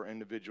thankful for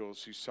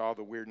individuals who saw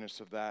the weirdness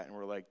of that and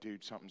were like,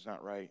 dude, something's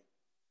not right.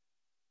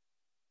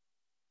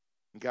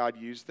 And God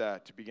used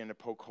that to begin to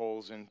poke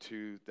holes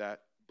into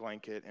that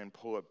blanket and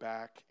pull it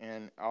back.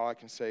 And all I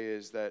can say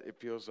is that it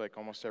feels like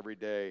almost every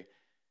day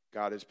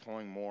God is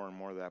pulling more and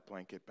more of that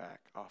blanket back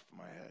off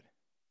my head.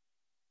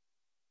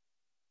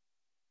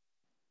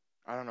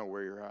 I don't know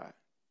where you're at.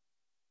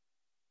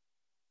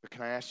 But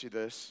can I ask you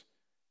this?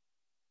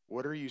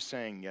 What are you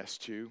saying yes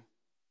to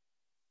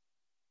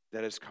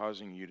that is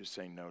causing you to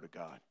say no to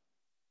God?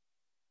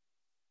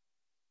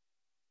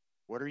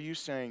 What are you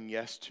saying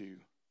yes to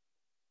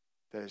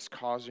that is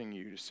causing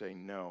you to say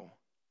no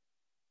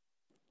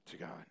to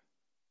God?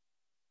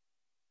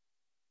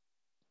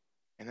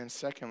 And then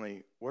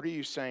secondly, what are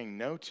you saying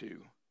no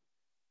to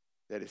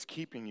that is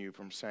keeping you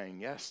from saying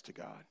yes to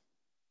God?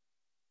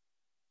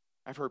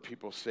 I've heard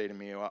people say to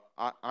me, well,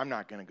 I'm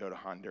not going to go to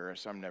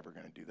Honduras. I'm never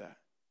going to do that.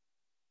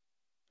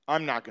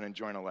 I'm not going to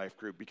join a life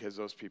group because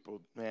those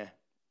people,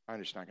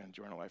 I'm just not going to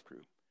join a life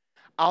group.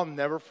 I'll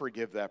never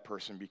forgive that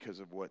person because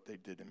of what they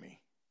did to me.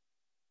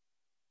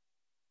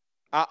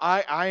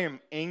 I am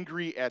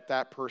angry at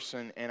that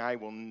person, and I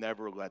will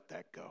never let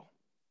that go.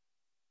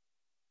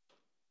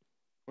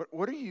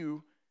 What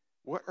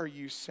are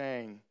you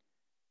saying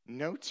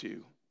no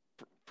to?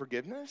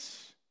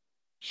 Forgiveness?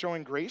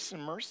 Showing grace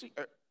and mercy?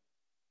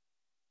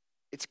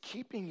 It's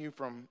keeping you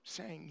from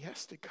saying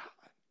yes to God.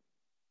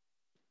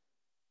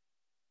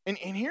 And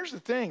here's the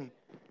thing.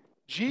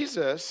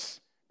 Jesus,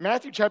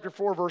 Matthew chapter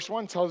 4, verse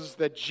 1 tells us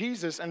that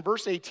Jesus, and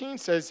verse 18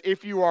 says,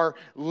 if you are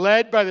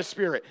led by the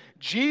Spirit.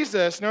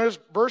 Jesus, notice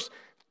verse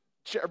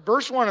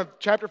 1 of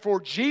chapter 4,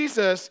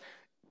 Jesus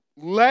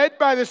led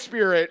by the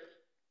Spirit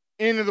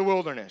into the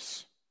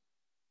wilderness.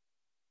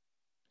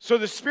 So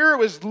the Spirit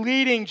was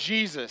leading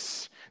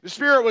Jesus. The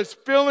Spirit was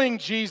filling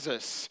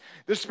Jesus.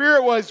 The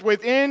Spirit was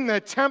within the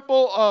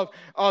temple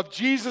of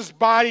Jesus'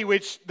 body,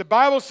 which the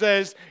Bible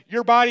says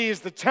your body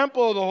is the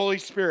temple of the Holy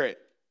Spirit.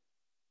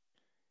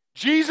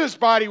 Jesus'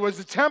 body was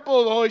the temple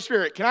of the Holy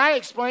Spirit. Can I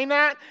explain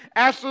that?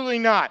 Absolutely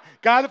not.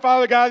 God the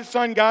Father, God the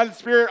Son, God the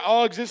Spirit,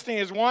 all existing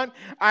as one.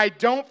 I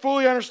don't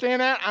fully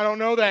understand that. I don't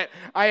know that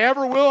I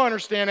ever will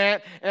understand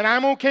that, and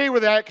I'm okay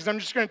with that because I'm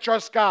just going to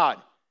trust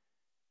God.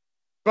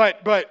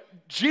 But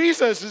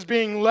Jesus is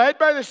being led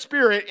by the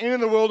Spirit into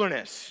the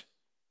wilderness.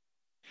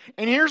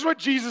 And here's what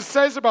Jesus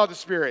says about the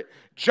Spirit.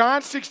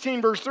 John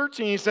 16, verse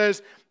 13, he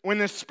says, when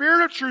the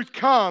Spirit of truth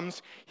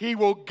comes, he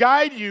will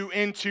guide you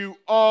into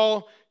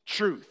all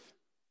truth.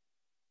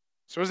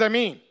 So what does that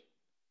mean?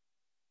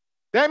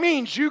 That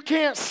means you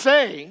can't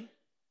say,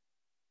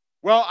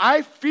 well,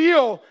 I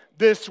feel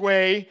this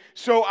way,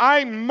 so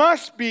I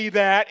must be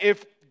that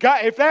if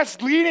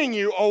that's leading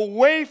you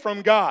away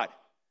from God.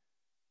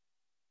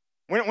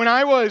 When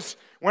I was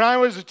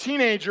a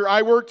teenager,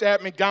 I worked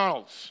at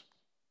McDonald's.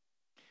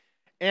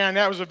 And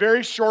that was a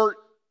very short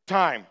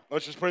time,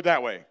 let's just put it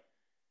that way.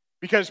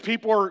 Because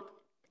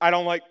I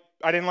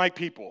didn't like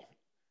people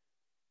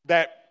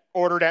that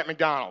ordered at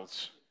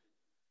McDonald's.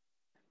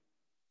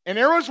 And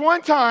there was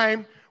one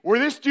time where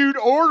this dude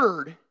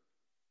ordered,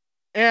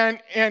 and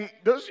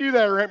those of you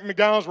that are at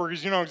McDonald's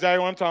workers, you know exactly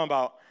what I'm talking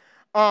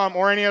about,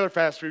 or any other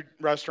fast food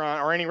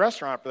restaurant, or any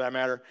restaurant for that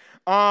matter.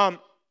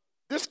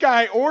 This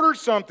guy ordered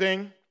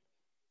something,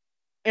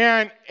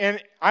 and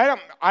I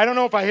don't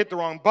know if I hit the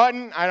wrong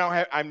button.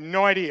 I have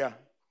no idea.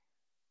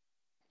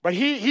 But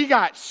he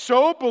got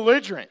so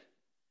belligerent.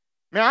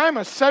 Man, I'm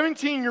a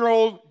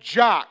 17-year-old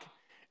jock,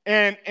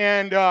 and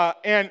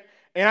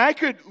I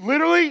could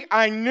literally,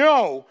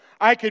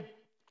 I could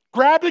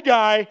grab the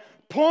guy,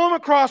 pull him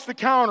across the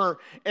counter,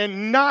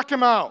 and knock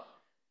him out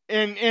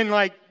in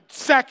like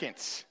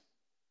seconds.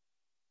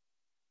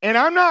 And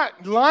I'm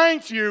not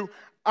lying to you.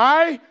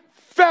 I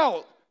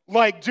felt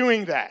like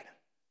doing that.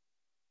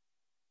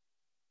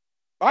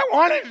 I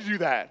wanted to do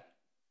that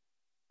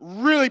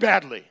really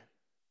badly.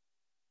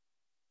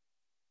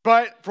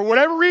 But for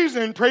whatever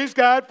reason, praise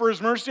God for his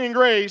mercy and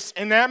grace,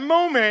 in that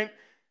moment,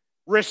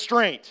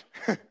 restraint.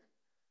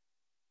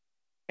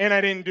 And I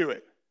didn't do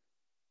it.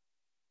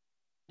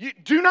 You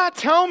do not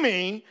tell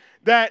me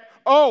that,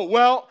 oh,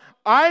 well,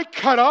 I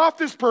cut off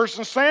this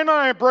person, slammed on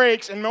my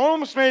brakes, and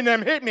almost made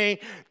them hit me.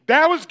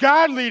 That was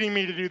God leading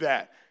me to do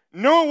that.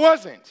 No, it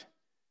wasn't.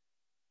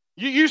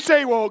 You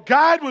say, well,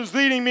 God was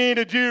leading me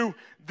to do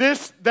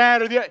this,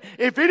 that, or the other.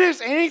 If it is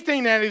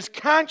anything that is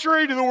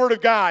contrary to the Word of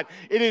God,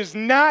 it is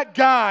not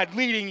God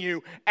leading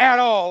you at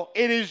all.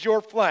 It is your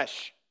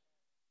flesh.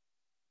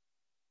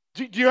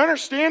 Do you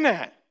understand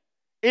that?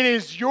 It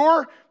is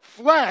your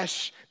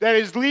flesh that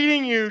is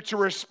leading you to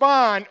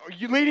respond,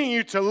 leading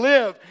you to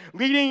live,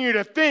 leading you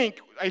to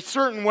think a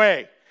certain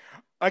way.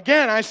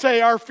 Again, I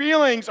say our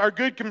feelings are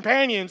good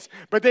companions,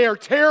 but they are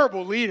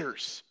terrible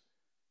leaders.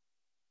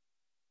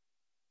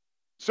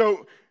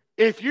 So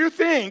If you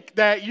think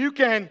that you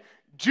can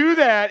do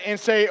that and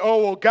say,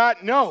 oh, well, God,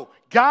 no.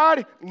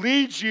 God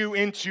leads you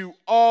into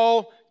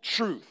all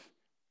truth.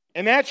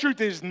 And that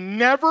truth is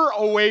never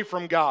away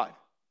from God.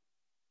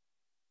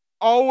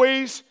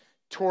 Always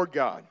toward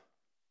God.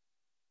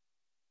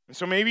 And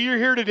so maybe you're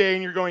here today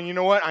and you're going, you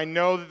know what? I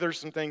know that there's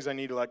some things I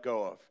need to let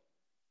go of.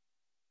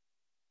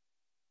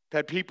 I've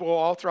had people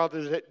all throughout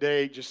the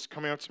day just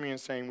coming up to me and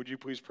saying, would you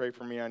please pray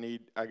for me?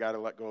 I got to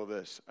let go of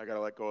this. I got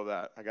to let go of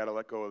that. I got to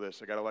let go of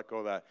this. I got to let go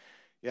of that.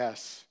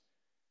 Yes.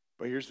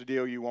 But here's the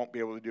deal. You won't be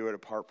able to do it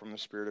apart from the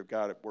Spirit of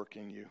God at work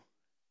in you.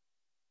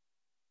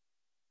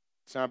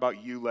 It's not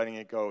about you letting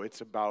it go.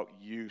 It's about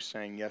you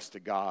saying yes to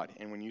God.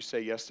 And when you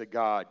say yes to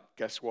God,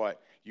 guess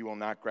what? You will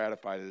not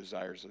gratify the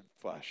desires of the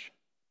flesh.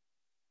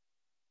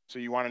 So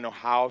you want to know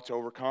how to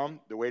overcome?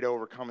 The way to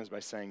overcome is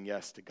by saying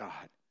yes to God.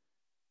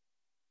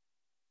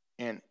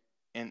 And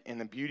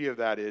the beauty of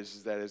that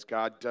is that as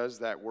God does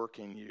that work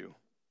in you,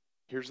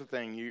 here's the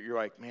thing. You're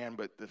like, man,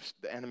 but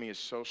the enemy is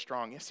so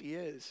strong. Yes, he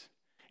is.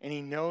 And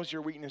he knows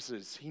your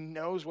weaknesses. He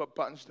knows what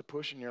buttons to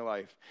push in your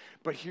life.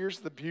 But here's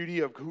the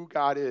beauty of who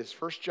God is.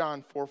 1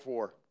 John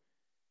 4:4.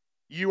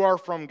 You are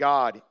from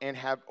God and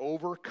have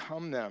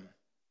overcome them.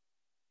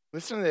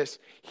 Listen to this.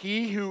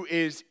 He who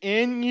is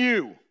in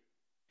you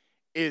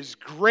is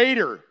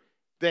greater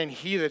than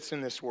he that's in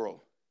this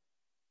world.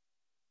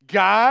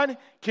 God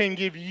can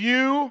give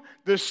you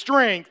the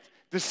strength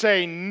to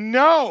say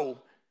no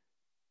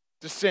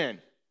to sin.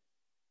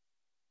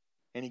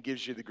 And he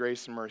gives you the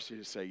grace and mercy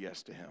to say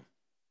yes to him.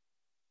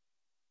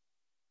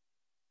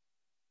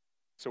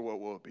 So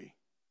what will it be?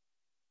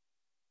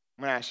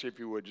 I'm going to ask you if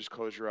you would, just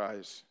close your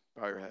eyes,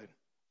 bow your head.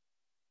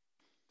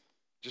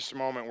 Just a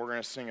moment, we're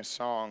going to sing a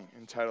song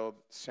entitled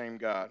Same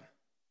God.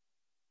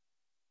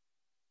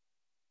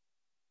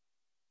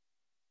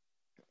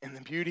 And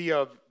the beauty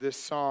of this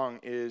song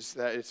is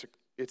that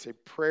it's a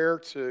prayer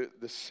to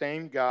the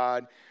same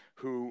God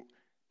who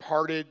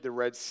parted the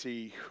Red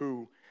Sea,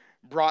 who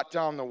brought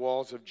down the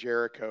walls of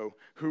Jericho,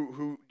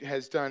 who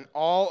has done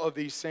all of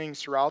these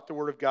things throughout the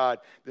Word of God.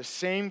 The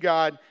same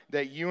God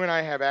that you and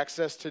I have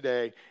access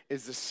today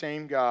is the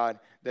same God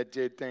that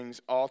did things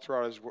all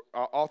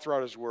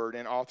throughout His Word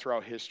and all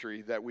throughout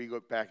history that we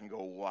look back and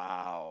go,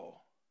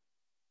 wow.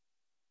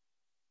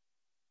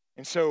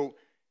 And so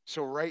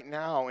right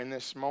now in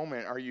this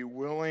moment, are you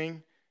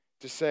willing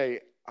to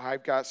say,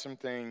 I've got some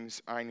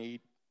things I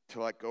need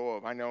to let go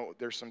of. I know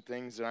there's some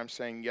things that I'm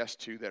saying yes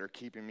to that are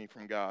keeping me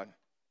from God.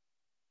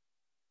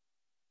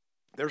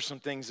 There's some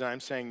things that I'm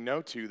saying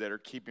no to that are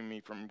keeping me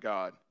from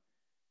God.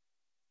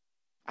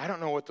 I don't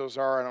know what those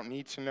are. I don't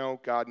need to know.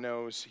 God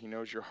knows. He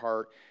knows your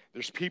heart.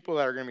 There's people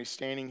that are going to be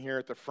standing here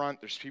at the front.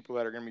 There's people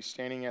that are going to be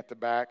standing at the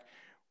back.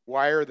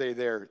 Why are they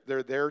there?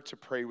 They're there to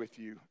pray with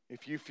you.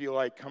 If you feel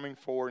like coming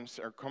forward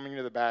or coming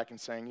to the back and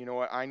saying, you know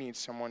what, I need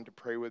someone to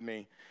pray with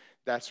me,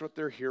 that's what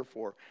they're here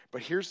for.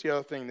 But here's the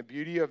other thing. The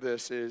beauty of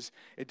this is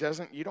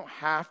you don't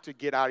have to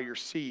get out of your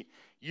seat.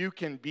 You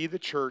can be the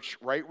church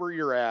right where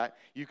you're at.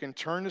 You can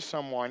turn to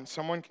someone.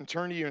 Someone can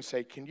turn to you and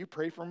say, can you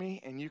pray for me?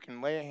 And you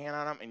can lay a hand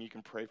on them and you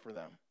can pray for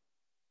them.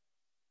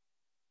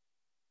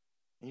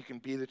 And you can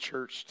be the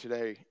church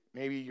today.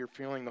 Maybe you're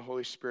feeling the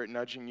Holy Spirit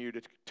nudging you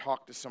to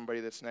talk to somebody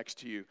that's next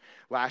to you.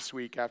 Last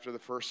week after the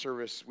first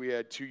service, we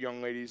had two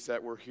young ladies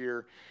that were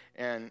here,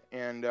 and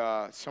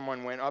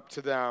someone went up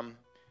to them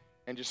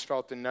and just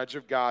felt the nudge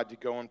of God to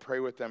go and pray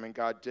with them, and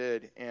God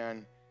did.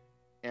 And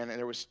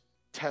there was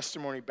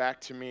testimony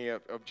back to me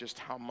of just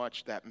how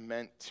much that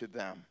meant to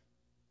them.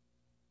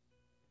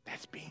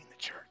 That's being the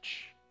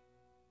church.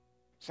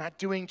 It's not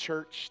doing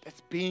church.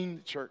 That's being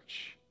the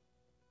church.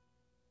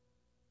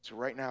 So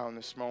right now in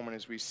this moment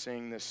as we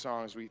sing this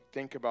song, as we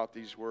think about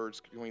these words,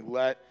 can we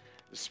let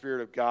the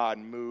Spirit of God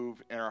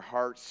move in our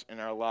hearts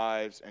and our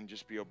lives and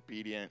just be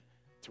obedient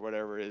to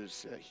whatever it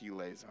is that He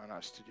lays on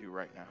us to do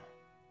right now?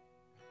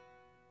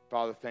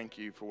 Father, thank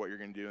you for what you're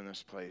going to do in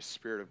this place.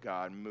 Spirit of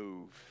God,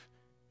 move.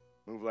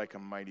 Move like a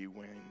mighty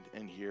wind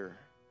in here.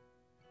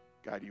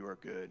 God, you are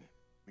good.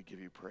 We give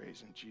you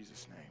praise in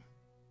Jesus' name.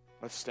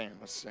 Let's stand.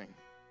 Let's sing.